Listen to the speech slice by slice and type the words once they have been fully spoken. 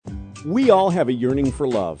We all have a yearning for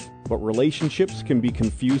love, but relationships can be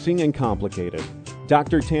confusing and complicated.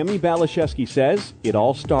 Dr. Tammy Balashevsky says it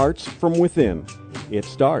all starts from within. It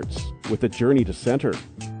starts with a journey to center.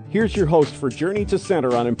 Here's your host for Journey to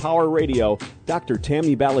Center on Empower Radio, Dr.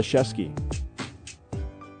 Tammy Balashevsky.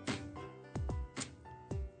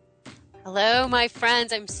 Hello, my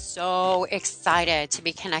friends. I'm so excited to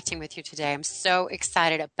be connecting with you today. I'm so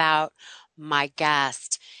excited about my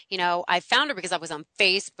guest. You know, I found her because I was on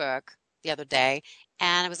Facebook the other day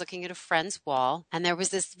and I was looking at a friend's wall and there was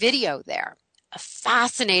this video there, a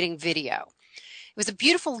fascinating video. It was a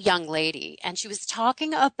beautiful young lady and she was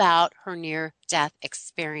talking about her near-death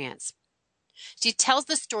experience. She tells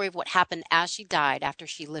the story of what happened as she died after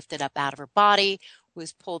she lifted up out of her body,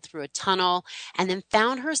 was pulled through a tunnel, and then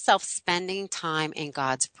found herself spending time in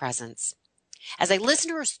God's presence. As I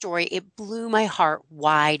listened to her story, it blew my heart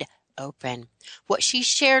wide open. What she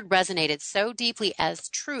shared resonated so deeply as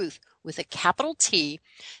truth with a capital T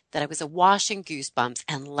that I was awash in goosebumps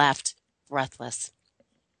and left breathless.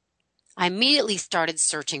 I immediately started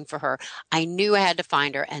searching for her. I knew I had to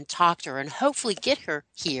find her and talk to her and hopefully get her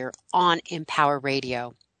here on Empower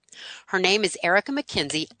Radio. Her name is Erica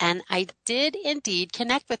McKenzie, and I did indeed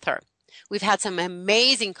connect with her. We've had some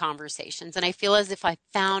amazing conversations, and I feel as if I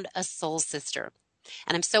found a soul sister.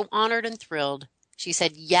 And I'm so honored and thrilled she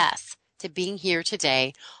said yes to being here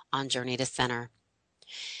today on Journey to Center.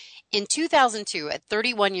 In 2002, at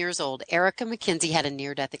 31 years old, Erica McKenzie had a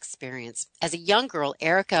near-death experience. As a young girl,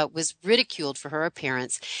 Erica was ridiculed for her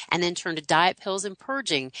appearance and then turned to diet pills and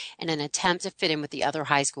purging in an attempt to fit in with the other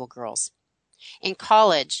high school girls. In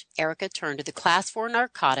college, Erica turned to the Class 4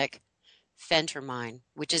 narcotic, phentermine,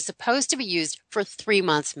 which is supposed to be used for 3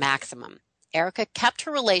 months maximum. Erica kept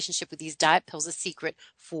her relationship with these diet pills a secret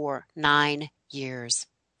for 9 years,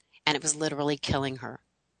 and it was literally killing her.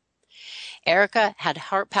 Erica had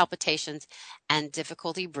heart palpitations and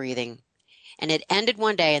difficulty breathing, and it ended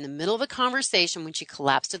one day in the middle of a conversation when she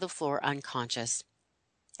collapsed to the floor unconscious.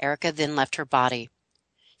 Erica then left her body.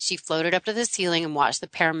 She floated up to the ceiling and watched the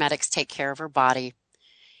paramedics take care of her body.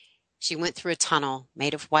 She went through a tunnel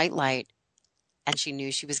made of white light, and she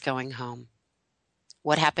knew she was going home.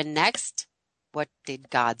 What happened next? What did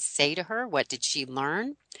God say to her? What did she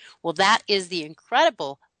learn? Well, that is the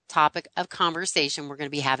incredible topic of conversation we're going to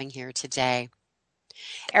be having here today.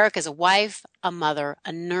 Erica is a wife, a mother,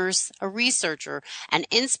 a nurse, a researcher, an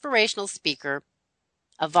inspirational speaker,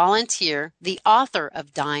 a volunteer, the author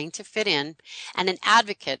of Dying to Fit In, and an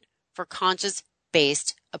advocate for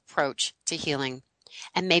conscious-based approach to healing.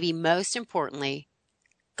 And maybe most importantly,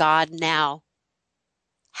 God now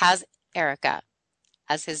has Erica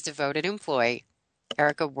as his devoted employee.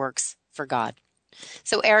 Erica works for God.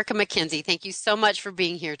 So Erica McKenzie, thank you so much for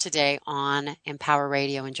being here today on Empower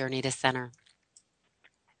Radio and Journey to Center.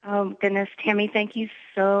 Oh, goodness, Tammy, thank you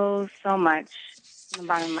so much from the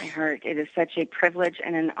bottom of my heart. It is such a privilege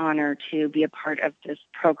and an honor to be a part of this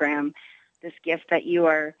program, this gift that you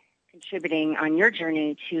are contributing on your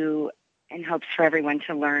journey to and hopes for everyone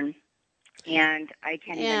to learn. And I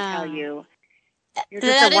can't even tell you, you're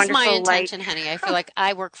just that a wonderful is my intention, light. honey. I feel like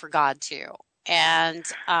I work for God too. And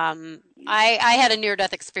I had a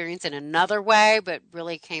near-death experience in another way, but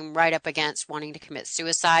really came right up against wanting to commit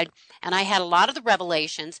suicide. And I had a lot of the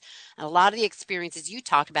revelations and a lot of the experiences you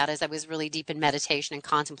talked about as I was really deep in meditation and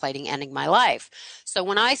contemplating ending my life. So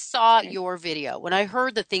when I saw your video, when I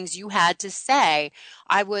heard the things you had to say,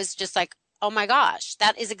 I was just like, oh my gosh,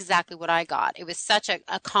 that is exactly what I got. It was such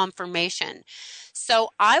a confirmation. So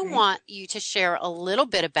I want you to share a little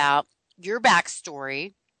bit about your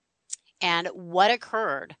backstory and what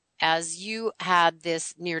occurred as you had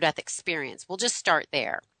this near-death experience. We'll just start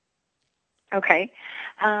there. Okay.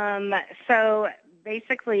 So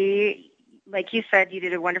basically, like you said, you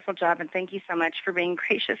did a wonderful job, and thank you so much for being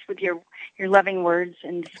gracious with your loving words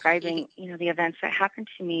and describing, the events that happened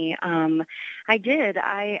to me. I did.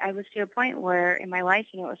 I was to a point where in my life,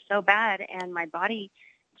 it was so bad, and my body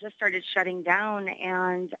just started shutting down,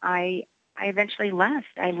 and I eventually left.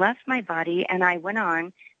 I left my body, and I went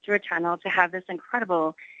on through a tunnel to have this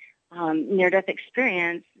incredible near-death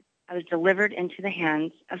experience. I was delivered into the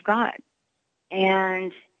hands of God.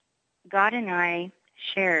 And God and I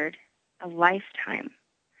shared a lifetime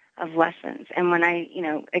of lessons. And when I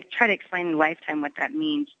try to explain lifetime, what that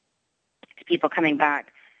means to people coming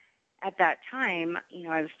back, at that time,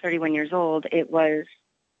 I was 31 years old. It was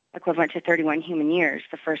equivalent to 31 human years,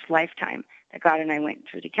 the first lifetime that God and I went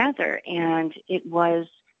through together. And it was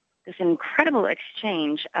this incredible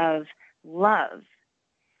exchange of love,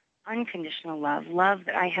 unconditional love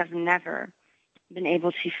that I have never been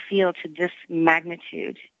able to feel to this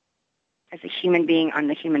magnitude as a human being on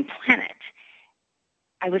the human planet.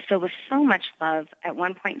 I was filled with so much love. At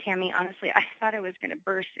one point, Tammy, honestly, I thought I was going to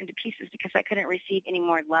burst into pieces because I couldn't receive any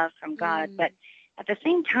more love from God. But at the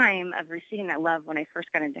same time of receiving that love, when I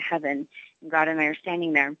first got into heaven and God and I are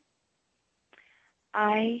standing there,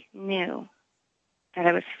 I knew that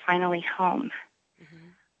I was finally home.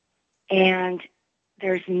 And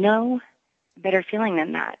there's no better feeling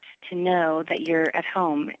than that, to know that you're at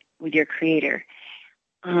home with your Creator.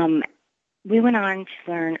 We went on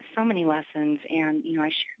to learn so many lessons, and,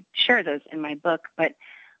 I share those in my book. But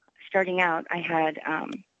starting out, I had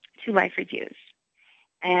 2 life reviews.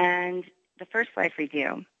 And the first life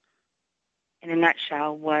review, in a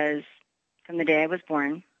nutshell, was from the day I was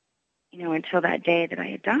born, until that day that I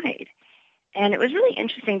had died. And it was really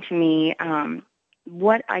interesting to me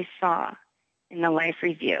what I saw in the life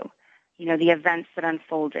review, the events that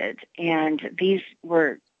unfolded. And these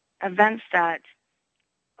were events that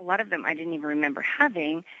a lot of them I didn't even remember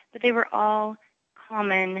having, but they were all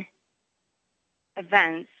common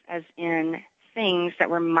events, as in things that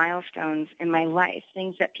were milestones in my life,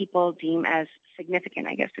 things that people deem as significant,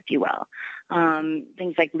 I guess, if you will.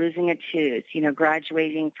 Things like losing a tooth,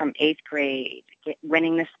 graduating from 8th grade,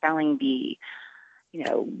 winning the spelling bee,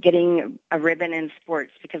 getting a ribbon in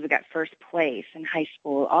sports because we got first place in high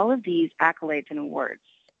school, all of these accolades and awards,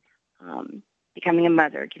 becoming a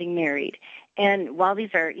mother, getting married. And while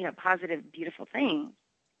these are, positive, beautiful things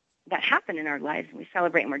that happen in our lives, and we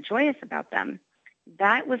celebrate and we're joyous about them,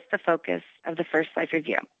 that was the focus of the first life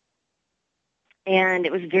review. And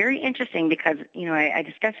it was very interesting because, I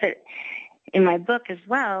discuss it in my book as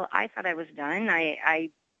well. I thought I was done.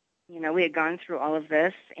 We had gone through all of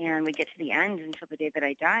this, and we get to the end until the day that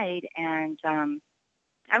I died, and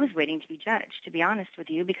I was waiting to be judged, to be honest with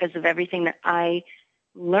you, because of everything that I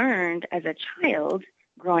learned as a child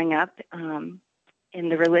growing up in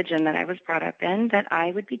the religion that I was brought up in, that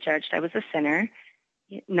I would be judged. I was a sinner,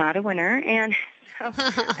 not a winner, and so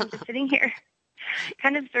I'm just sitting here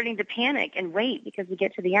kind of starting to panic and wait because we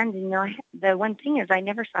get to the end, and the one thing is I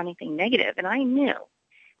never saw anything negative, and I knew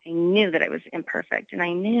that I was imperfect, and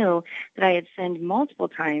I knew that I had sinned multiple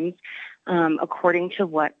times according to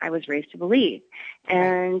what I was raised to believe.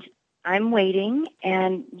 And I'm waiting,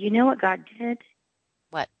 and you know what God did?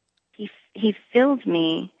 What? He filled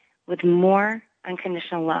me with more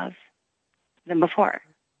unconditional love than before,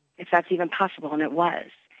 if that's even possible, and it was.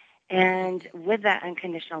 And with that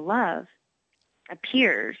unconditional love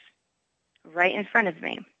appears right in front of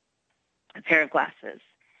me a pair of glasses.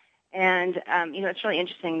 And, it's really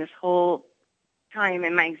interesting. This whole time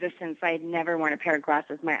in my existence, I had never worn a pair of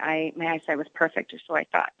glasses. My eyesight was perfect, or so I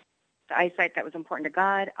thought. The eyesight that was important to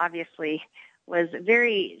God, obviously, was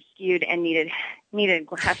very skewed and needed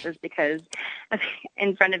glasses because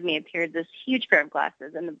in front of me appeared this huge pair of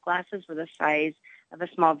glasses, and the glasses were the size of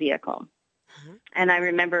a small vehicle. And I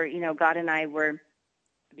remember, God and I were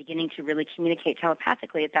beginning to really communicate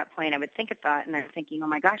telepathically at that point. I would think a thought, and I'm thinking, oh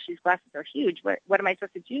my gosh, these glasses are huge. What am I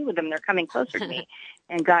supposed to do with them? They're coming closer to me.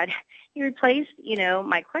 And God, He replaced,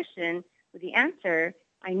 my question with the answer.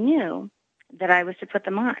 I knew that I was to put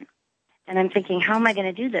them on. And I'm thinking, how am I going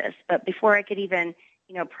to do this? But before I could even,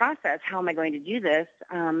 process how am I going to do this,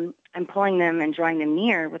 I'm pulling them and drawing them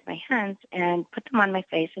near with my hands and put them on my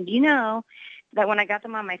face. And do you know that when I got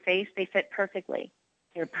them on my face, they fit perfectly?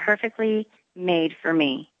 They're perfectly made for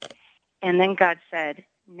me. And then God said,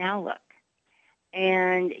 now look.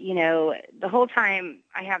 And, the whole time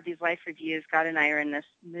I have these life reviews, God and I are in this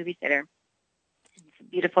movie theater. It's a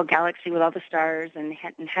beautiful galaxy with all the stars, and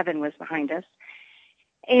heaven was behind us.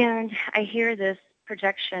 And I hear this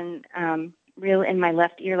projection reel in my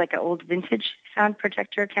left ear, like an old vintage sound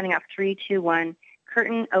projector, counting off 3, 2, 1.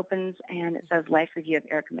 Curtain opens, and it says Life Review of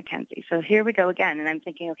Erica McKenzie. So here we go again. And I'm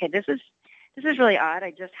thinking, okay, this is really odd.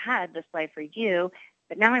 I just had this life review,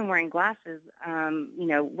 but now I'm wearing glasses.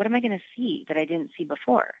 What am I going to see that I didn't see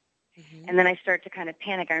before? And then I start to kind of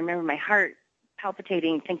panic. I remember my heart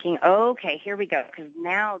palpitating, thinking, okay, here we go, because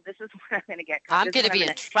now this is what I'm going to get. I'm going to be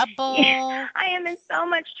in trouble. Yeah, I am in so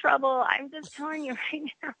much trouble. I'm just telling you right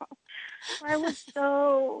now. I was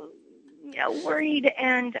so worried.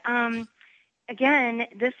 And again,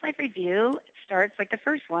 this life review starts like the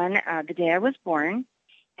first one, the day I was born.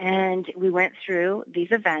 And we went through these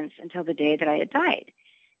events until the day that I had died.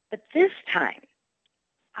 But this time,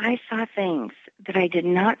 I saw things that I did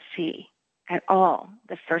not see at all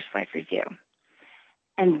the first life review.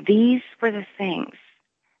 And these were the things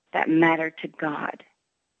that mattered to God,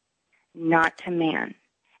 not to man.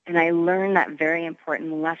 And I learned that very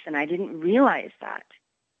important lesson. I didn't realize that.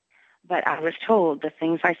 But I was told the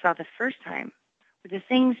things I saw the first time the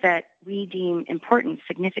things that we deem important,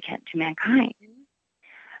 significant to mankind.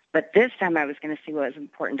 But this time I was going to see what was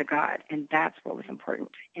important to God, and that's what was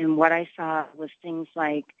important. And what I saw was things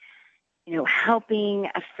like, helping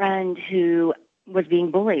a friend who was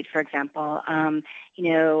being bullied, for example,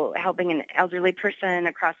 helping an elderly person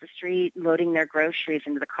across the street, loading their groceries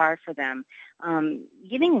into the car for them,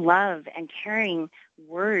 giving love and caring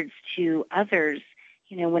words to others,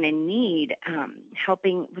 when in need,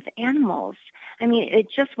 helping with animals. I mean, it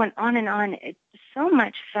just went on and on, so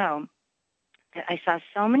much so that I saw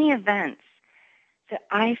so many events that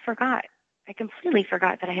I forgot. I completely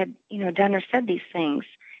forgot that I had, done or said these things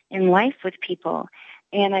in life with people.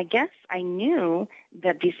 And I guess I knew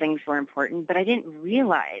that these things were important, but I didn't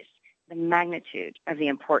realize the magnitude of the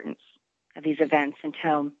importance of these events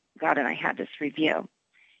until God and I had this review.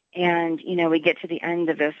 And, we get to the end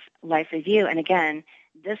of this life review. And again,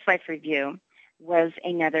 this life review was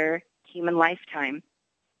another human lifetime,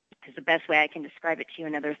 is the best way I can describe it to you.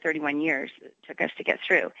 Another 31 years it took us to get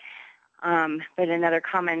through. But another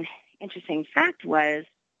common interesting fact was,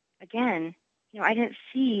 again, I didn't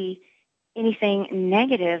see anything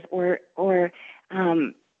negative or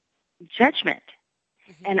judgment.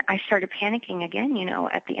 Mm-hmm. And I started panicking again,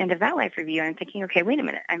 at the end of that life review. I'm thinking, okay, wait a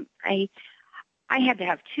minute. I had to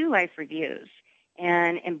have 2 life reviews.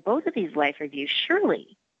 And in both of these life reviews,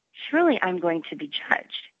 surely I'm going to be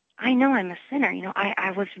judged. I know I'm a sinner.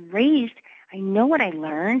 I was raised. I know what I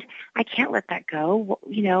learned. I can't let that go.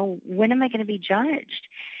 When am I going to be judged?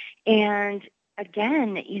 And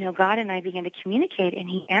again, God and I began to communicate, and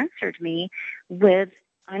he answered me with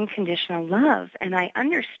unconditional love. And I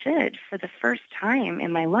understood for the first time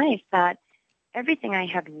in my life that everything I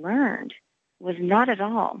had learned was not at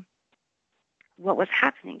all what was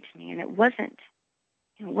happening to me. And it wasn't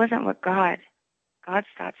what God's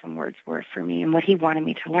thoughts and words were for me and what he wanted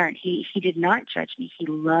me to learn. He did not judge me. He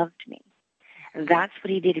loved me. And that's what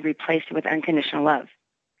he did. He replaced it with unconditional love.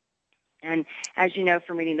 And as you know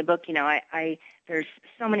from reading the book, there's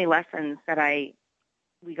so many lessons that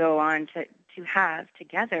we go on to have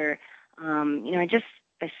together. I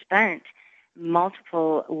spent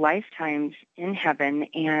multiple lifetimes in heaven,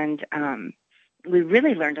 and we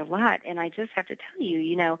really learned a lot. And I just have to tell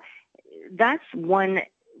you, that's one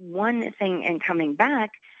thing in coming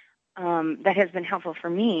back that has been helpful for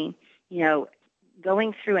me.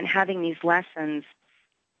 Going through and having these lessons,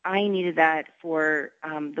 I needed that for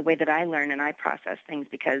the way that I learn and I process things,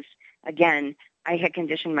 because, again, I had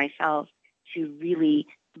conditioned myself to really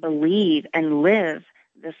believe and live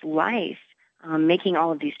this life, making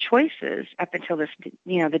all of these choices up until this,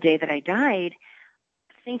 the day that I died,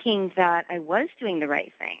 thinking that I was doing the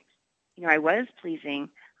right things. I was pleasing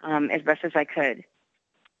as best as I could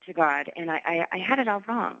to God, and I had it all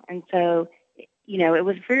wrong. And so, it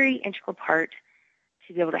was a very integral part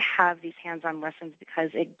to be able to have these hands-on lessons, because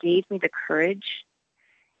it gave me the courage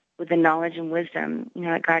with the knowledge and wisdom,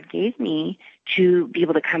 that God gave me to be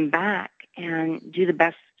able to come back and do the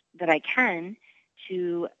best that I can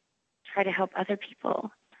to try to help other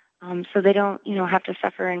people, so they don't, have to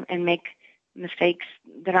suffer and make mistakes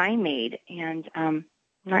that I made. And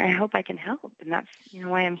I hope I can help, and that's,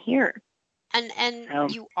 why I'm here.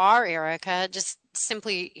 And you are, Erica, just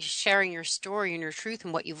simply sharing your story and your truth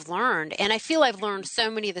and what you've learned. And I feel I've learned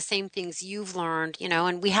so many of the same things you've learned,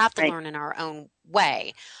 and we have to learn in our own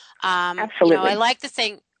way. Absolutely. I like the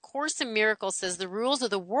saying, Course in Miracles says the rules of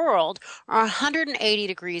the world are 180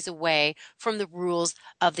 degrees away from the rules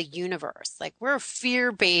of the universe. Like, we're a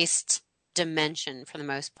fear-based dimension for the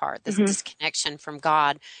most part. This disconnection from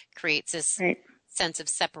God creates this sense of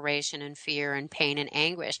separation and fear and pain and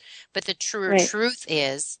anguish. But the truer truth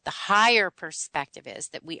is, the higher perspective is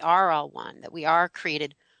that we are all one, that we are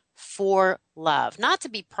created for love, not to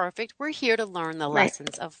be perfect. We're here to learn the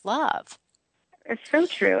lessons of love. It's so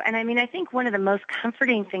true. And I think one of the most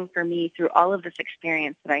comforting things for me through all of this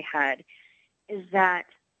experience that I had is that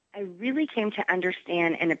I really came to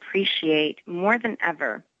understand and appreciate more than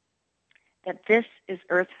ever that this is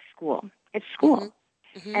Earth school. It's school.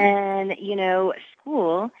 Mm-hmm. And,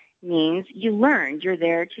 school means you learn. You're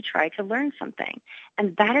there to try to learn something.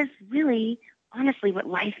 And that is really, honestly, what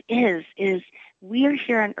life is we are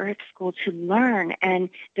here on Earth school to learn. And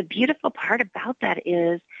the beautiful part about that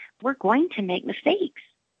is we're going to make mistakes.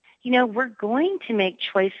 We're going to make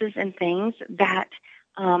choices and things that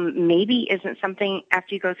maybe isn't something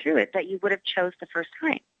after you go through it that you would have chose the first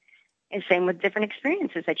time. And same with different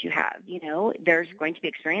experiences that you have. There's going to be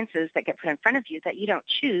experiences that get put in front of you that you don't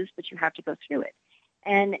choose, but you have to go through it.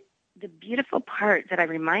 And the beautiful part that I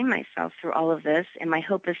remind myself through all of this, and my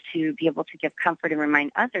hope is to be able to give comfort and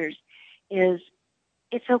remind others, is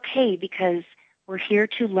it's okay, because We're here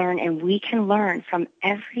to learn, and we can learn from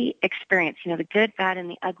every experience, the good, bad, and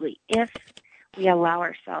the ugly, if we allow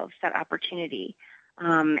ourselves that opportunity.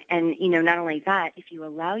 Not only that, if you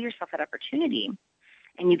allow yourself that opportunity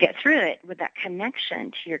and you get through it with that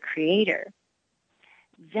connection to your Creator,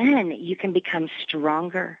 then you can become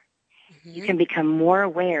stronger. Mm-hmm. You can become more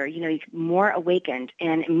aware, more awakened,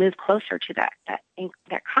 and move closer to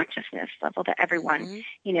that consciousness level that everyone,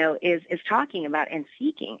 mm-hmm. Is talking about and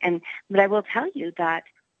seeking. But I will tell you that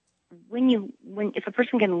if a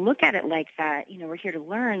person can look at it like that, we're here to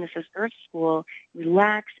learn. This is Earth School.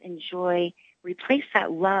 Relax, enjoy, replace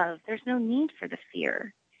that love. There's no need for the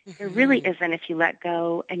fear. Mm-hmm. There really isn't if you let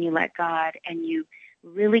go and you let God and you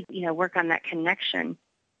really, work on that connection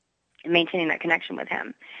and maintaining that connection with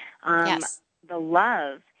Him. Yes. The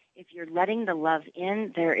love, if you're letting the love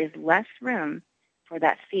in, there is less room for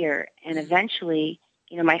that fear. And eventually,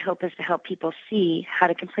 my hope is to help people see how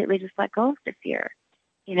to completely just let go of the fear.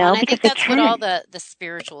 And I think that's what all the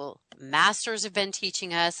spiritual masters have been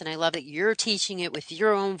teaching us, and I love that you're teaching it with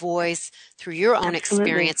your own voice, through your own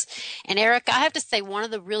experience. And Erica, I have to say, one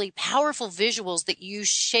of the really powerful visuals that you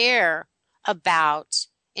share about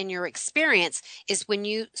in your experience is when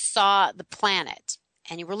you saw the planet,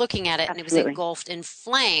 and you were looking at it, and it was engulfed in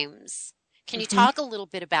flames. Can you talk a little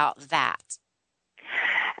bit about that?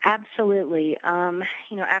 Absolutely.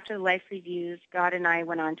 After the life reviews, God and I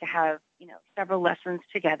went on to have, several lessons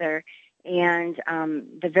together. And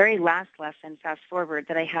the very last lesson, fast forward,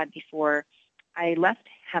 that I had before I left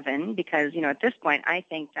heaven, because, at this point, I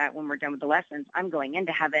think that when we're done with the lessons, I'm going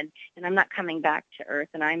into heaven and I'm not coming back to earth.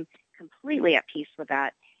 And I'm completely at peace with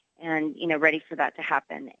that and, ready for that to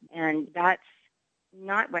happen. And that's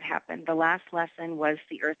not what happened. The last lesson was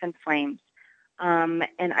the earth in flames. And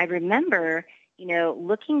I remember,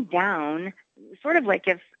 looking down, sort of like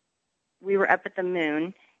if we were up at the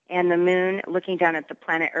moon and the moon looking down at the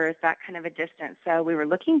planet Earth, that kind of a distance. So we were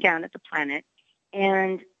looking down at the planet,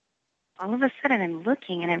 and all of a sudden I'm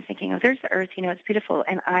looking and I'm thinking, oh, there's the Earth, it's beautiful.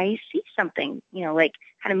 And I see something, like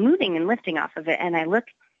kind of moving and lifting off of it. And I look,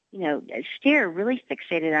 I stare really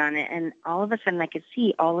fixated on it. And all of a sudden I could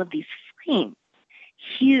see all of these flames,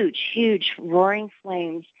 huge, roaring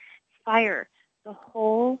flames, fire. The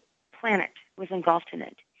whole planet was engulfed in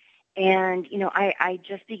it. And, I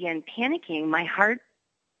just began panicking. My heart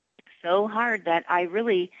so hard that I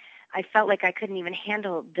felt like I couldn't even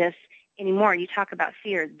handle this anymore. You talk about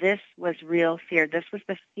fear. This was real fear. This was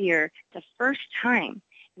the fear, the first time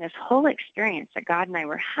in this whole experience that God and I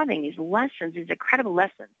were having, these lessons, these incredible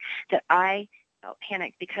lessons, that I felt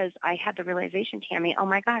panicked because I had the realization, Tammy, oh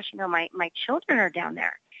my gosh, my children are down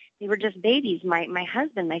there. They were just babies, my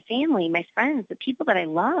husband, my family, my friends, the people that I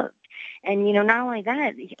loved. And, not only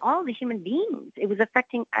that, all the human beings. It was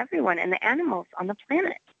affecting everyone and the animals on the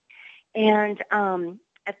planet. And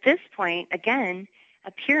at this point, again,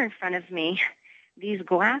 appear in front of me these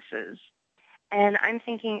glasses. And I'm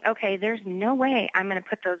thinking, okay, there's no way I'm going to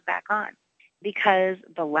put those back on. Because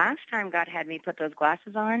the last time God had me put those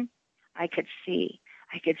glasses on, I could see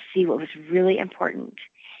what was really important.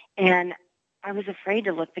 And I was afraid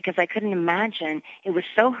to look because I couldn't imagine. It was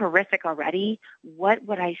so horrific already. What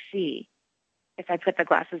would I see if I put the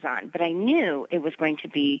glasses on? But I knew it was going to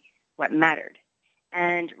be what mattered.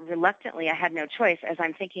 And reluctantly, I had no choice as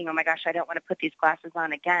I'm thinking, oh my gosh, I don't want to put these glasses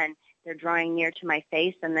on again. They're drawing near to my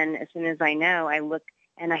face. And then as soon as I know, I look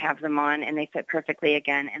and I have them on and they fit perfectly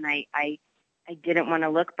again. And I didn't want to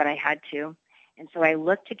look, but I had to. And so I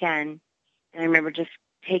looked again, and I remember just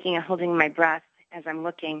holding my breath as I'm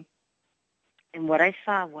looking. And what I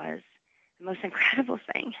saw was the most incredible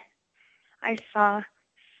thing. I saw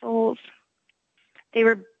souls. They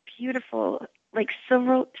were beautiful, like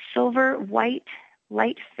silver white,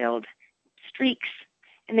 light-filled streaks.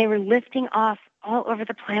 And they were lifting off all over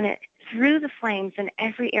the planet, through the flames in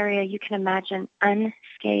every area you can imagine,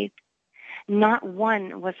 unscathed. Not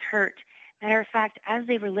one was hurt. Matter of fact, as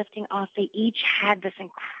they were lifting off, they each had this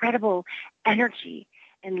incredible energy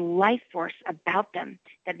and life force about them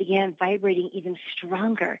that began vibrating even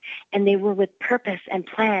stronger. And they were with purpose and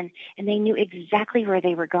plan, and they knew exactly where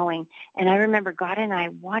they were going. And I remember God and I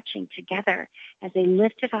watching together as they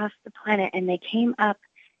lifted off the planet, and they came up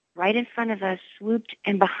right in front of us, swooped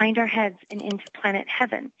and behind our heads and into planet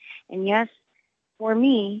heaven. And yes, for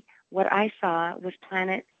me, what I saw was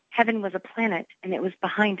heaven was a planet, and it was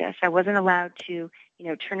behind us. I wasn't allowed to,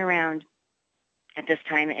 turn around at this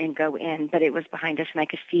time and go in, but it was behind us, and I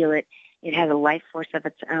could feel it. It had a life force of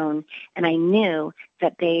its own, and I knew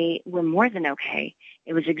that they were more than okay.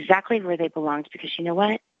 It was exactly where they belonged, because you know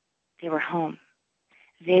what? They were home.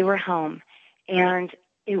 They were home, and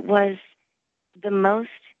it was the most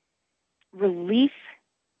relief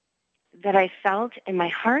that I felt in my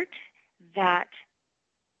heart that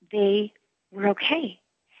they were okay.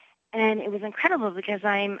 And it was incredible because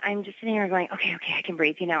I'm just sitting here going, okay, I can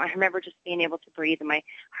breathe. I remember just being able to breathe, and my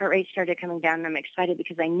heart rate started coming down, and I'm excited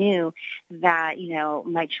because I knew that,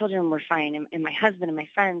 my children were fine, and my husband and my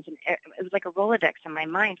friends, and it was like a Rolodex in my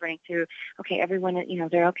mind running through, okay, everyone,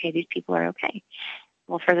 they're okay, these people are okay.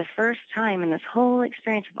 Well, for the first time in this whole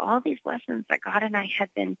experience of all these lessons that God and I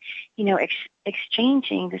had been,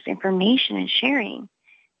 exchanging this information and sharing,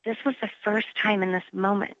 this was the first time in this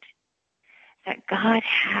moment that God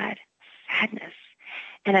had sadness.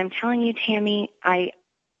 And I'm telling you, Tammy, I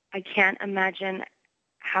can't imagine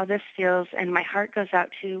how this feels, and my heart goes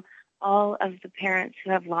out to all of the parents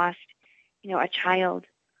who have lost, a child,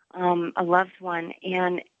 a loved one,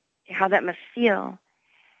 and how that must feel.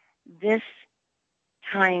 This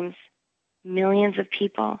times millions of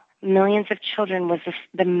people, millions of children was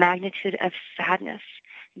the magnitude of sadness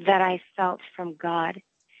that I felt from God.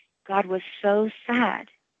 God was so sad.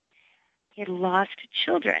 He had lost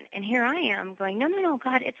children. And here I am going, no,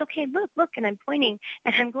 God, it's okay. Look. And I'm pointing,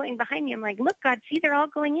 and I'm going behind me. I'm like, look, God, see, they're all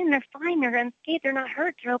going in. They're fine. They're unscathed. They're not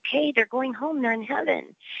hurt. They're okay. They're going home. They're in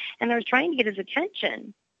heaven. And I was trying to get his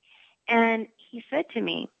attention. And he said to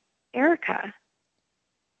me, Erica,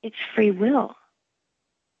 it's free will.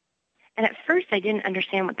 And at first I didn't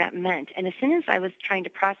understand what that meant. And as soon as I was trying to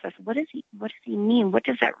process, what does he mean? What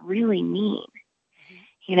does that really mean?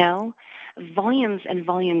 Volumes and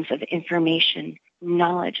volumes of information,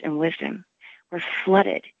 knowledge, and wisdom were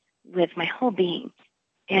flooded with my whole being.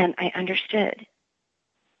 And I understood,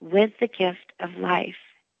 with the gift of life,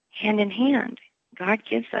 hand in hand, God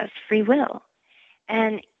gives us free will.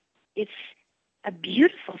 And it's a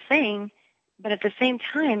beautiful thing, but at the same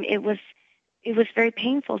time, it was very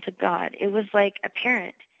painful to God. It was like a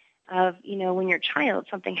parent of, when your child,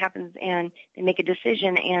 something happens and they make a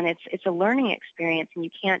decision, and it's a learning experience, and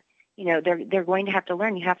you can't, they're going to have to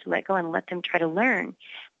learn. You have to let go and let them try to learn.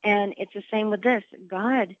 And it's the same with this.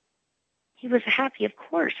 God, he was happy, of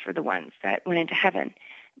course, for the ones that went into heaven,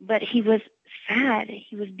 but he was sad.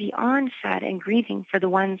 He was beyond sad and grieving for the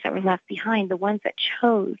ones that were left behind, the ones that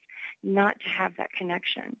chose not to have that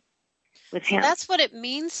connection with him. So that's what it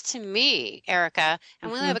means to me, Erica.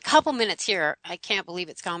 And we only have a couple minutes here. I can't believe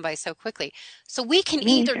it's gone by so quickly. So we can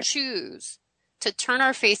either choose to turn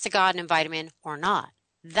our face to God and invite him in or not.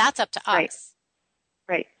 That's up to us.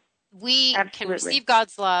 Right. We can receive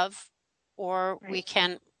God's love, or we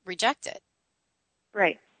can reject it.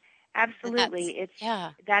 Right. Absolutely.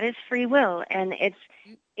 That is free will. And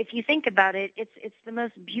if you think about it, it's the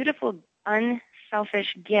most beautiful,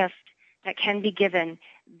 unselfish gift that can be given.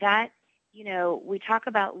 That, we talk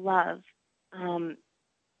about love, and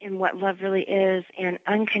what love really is, and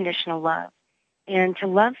unconditional love. And to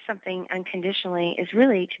love something unconditionally is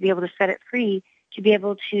really to be able to set it free, to be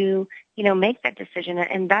able to, make that decision.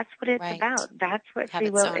 And that's what it's about. That's what free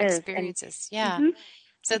will is. Experiences. So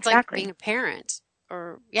it's like being a parent,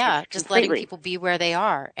 or just letting people be where they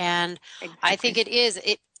are. And I think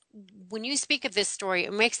when you speak of this story,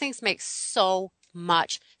 it makes things make so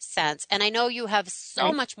much sense. And I know you have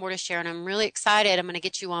so much more to share, and I'm really excited. I'm going to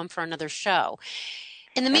get you on for another show.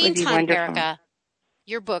 In the meantime, Erica,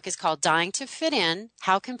 your book is called Dying to Fit In.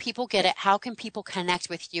 How can people get it? How can people connect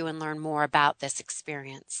with you and learn more about this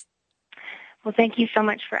experience? Well, thank you so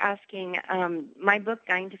much for asking. My book,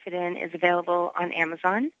 Dying to Fit In, is available on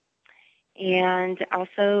Amazon. And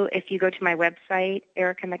also, if you go to my website,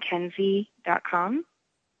 ericamckenzie.com,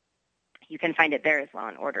 you can find it there as well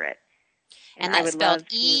and order it. And that's spelled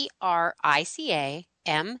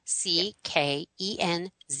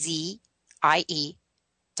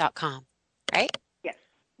ERICAMCKENZIE.com, right?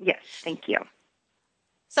 Yes, thank you.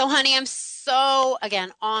 So, honey, I'm so,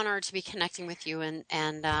 again, honored to be connecting with you and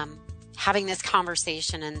having this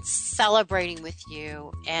conversation and celebrating with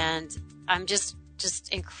you. And I'm just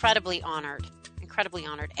incredibly honored.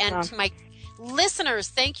 And to my listeners,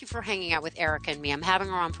 thank you for hanging out with Erica and me. I'm having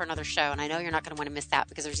her on for another show, and I know you're not going to want to miss that,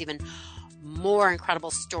 because there's even more incredible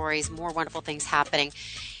stories, more wonderful things happening.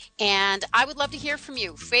 And I would love to hear from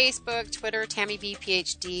you. Facebook, Twitter, Tammy B.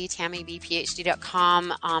 PhD,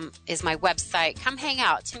 TammyBPhD.com is my website. Come hang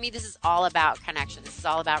out. To me, this is all about connection. This is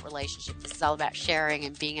all about relationship. This is all about sharing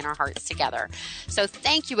and being in our hearts together. So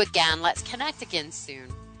thank you again. Let's connect again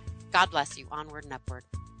soon. God bless you. Onward and upward.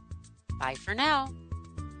 Bye for now.